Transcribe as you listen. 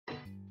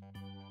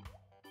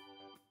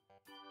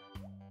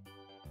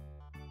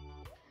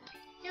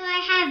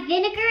have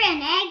vinegar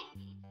and egg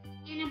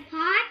in a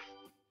pot.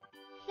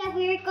 So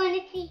we're going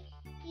to see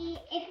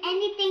if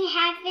anything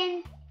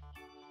happens.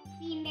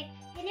 We mix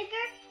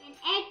vinegar and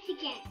egg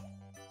together.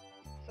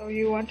 So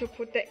you want to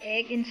put the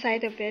egg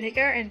inside the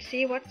vinegar and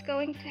see what's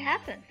going to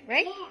happen,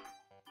 right?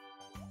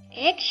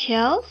 Yeah.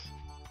 Eggshells,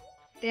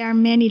 there are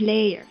many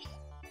layers.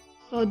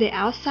 So the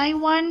outside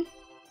one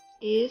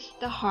is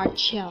the hard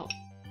shell.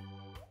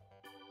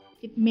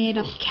 It's made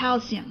of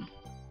calcium,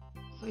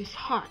 so it's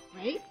hard,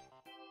 right?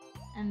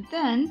 And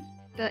then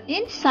the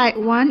inside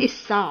one is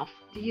soft.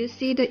 Do you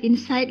see the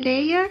inside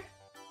layer?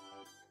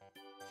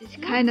 It's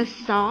kind of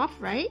soft,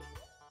 right?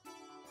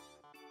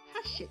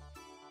 Touch it.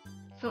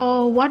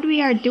 So what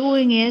we are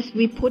doing is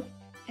we put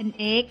an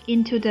egg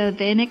into the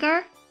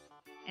vinegar,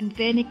 and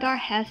vinegar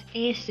has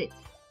acid.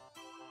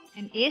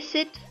 And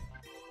acid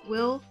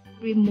will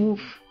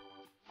remove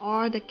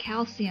all the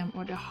calcium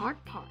or the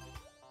hard part.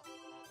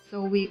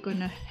 So we're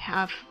gonna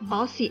have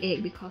bouncy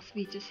egg because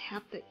we just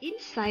have the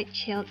inside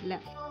shell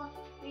left. So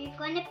we're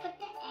gonna put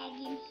the egg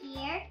in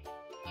here,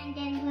 and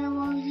then we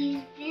will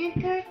use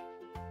vinegar.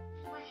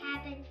 What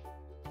happens?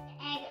 The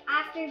egg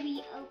after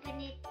we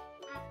open it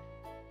up.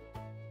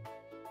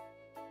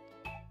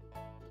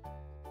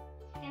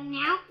 So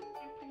now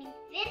we're putting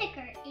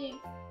vinegar in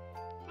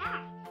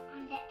that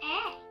on the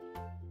egg.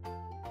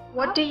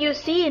 What do you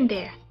see in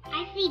there?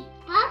 I see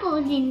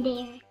bubbles in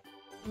there.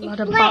 A lot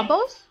of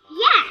bubbles?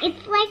 Yeah,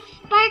 it's like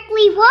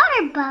sparkly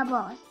water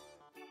bubbles.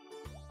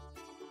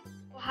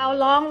 How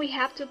long we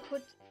have to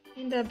put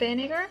in the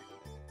vinegar?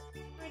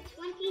 For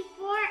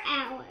 24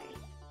 hours.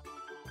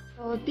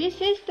 So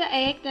this is the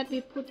egg that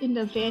we put in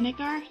the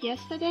vinegar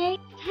yesterday.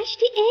 Touch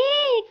the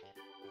egg!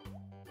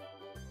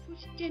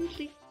 Push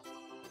gently.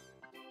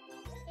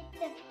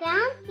 It's a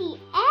bouncy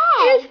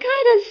egg. It's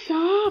kind of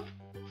soft.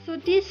 So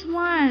this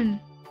one,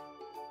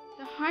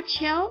 the hard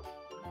shell,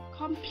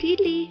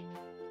 completely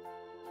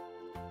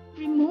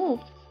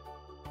removed.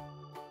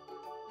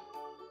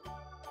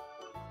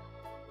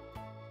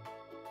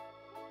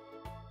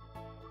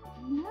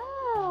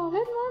 Now,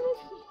 let mommy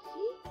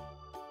see.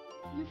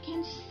 You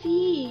can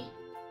see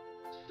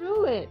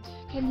through it.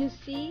 Can you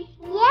see?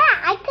 Yeah,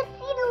 I could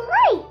see the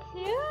light.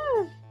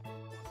 Yes.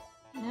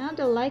 Now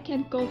the light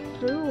can go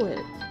through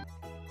it.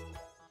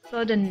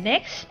 So the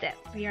next step,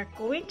 we are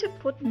going to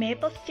put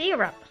maple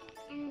syrup.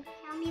 And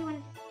tell me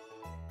when.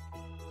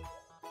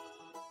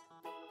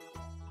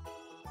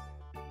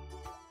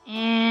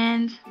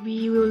 And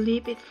we will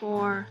leave it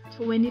for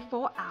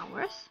 24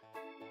 hours.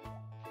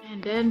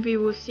 And then we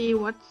will see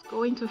what's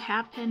going to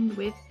happen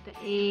with the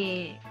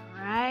egg,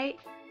 right?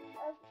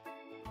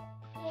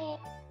 Okay.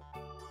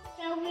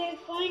 So we're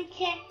going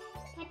to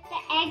put the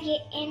egg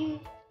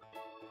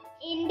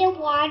in the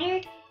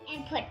water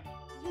and put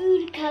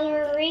food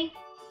coloring.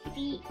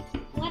 See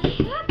what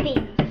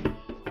happens.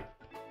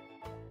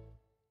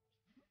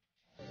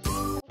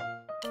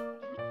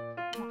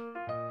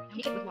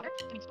 Mix it with water.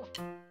 I mean, spoon.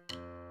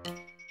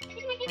 This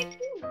is my favorite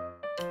spoon.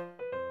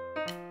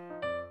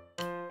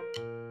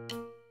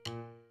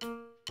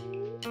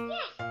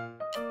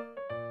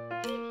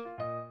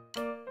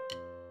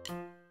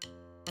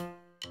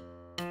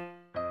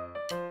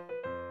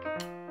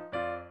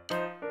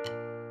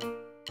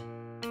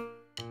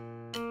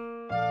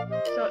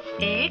 So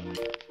egg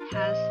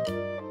has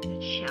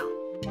the shell,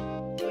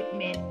 which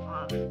made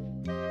of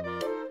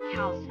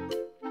calcium.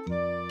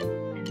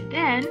 And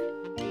then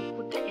we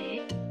put the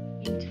egg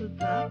into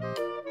the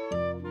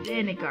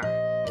vinegar.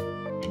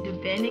 And the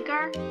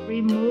vinegar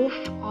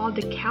removed all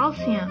the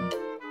calcium,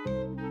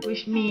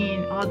 which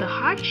means all the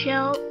hard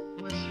shell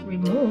was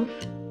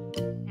removed,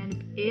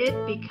 and it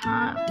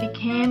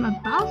became a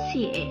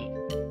bouncy egg.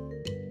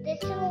 This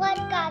is what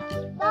got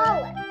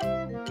smaller.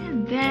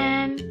 And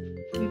then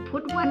we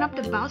put one of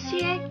the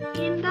bouncy egg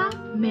in the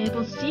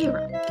maple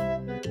syrup.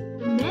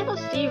 The maple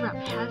syrup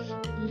has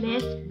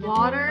less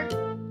water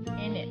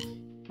in it,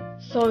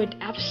 so it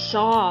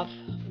absorbs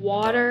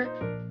water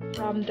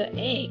from the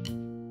egg.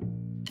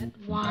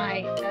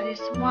 That is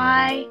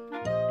why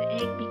the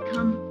egg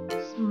becomes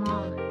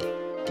smaller,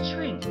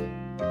 shrink,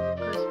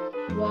 because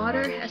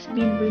water has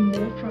been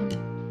removed from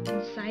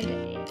inside the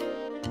egg.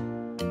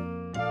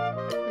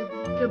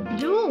 The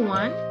blue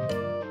one,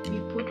 we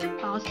put the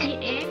bouncy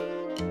egg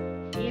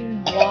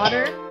in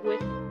water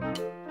with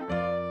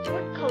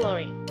food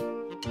coloring.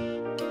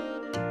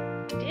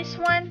 This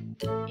one,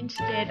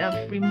 instead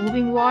of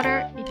removing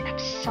water, it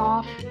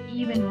absorbs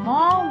even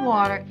more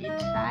water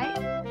inside,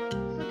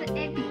 so the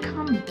egg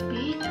becomes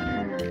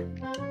bigger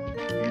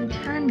and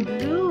turn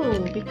blue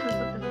because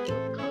of the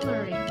food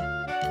coloring.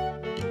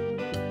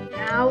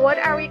 Now what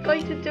are we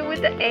going to do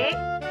with the egg?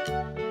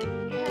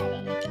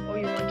 Oh,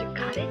 you want to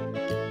cut it?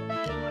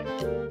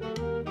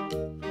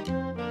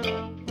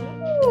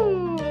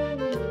 Ooh.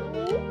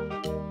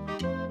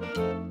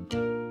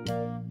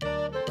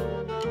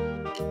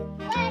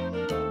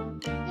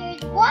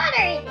 There's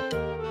water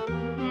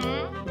in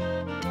it.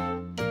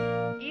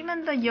 Even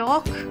the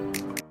yolk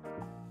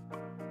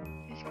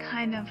is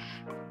kind of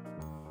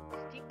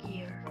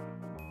stickier.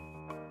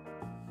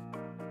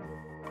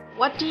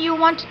 What do you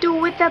want to do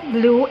with the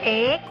blue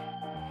egg?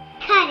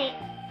 Cut it.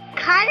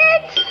 Cut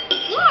it?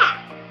 Yeah.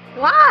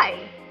 Why?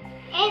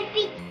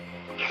 It's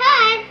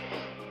because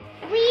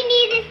we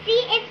need to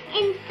see if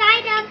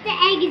inside of the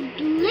egg is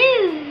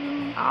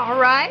blue.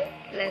 Alright,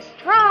 let's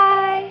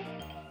try.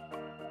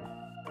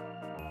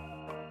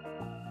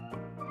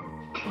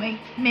 Wait,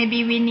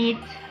 maybe we need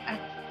a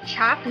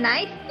sharp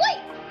knife.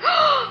 Wait!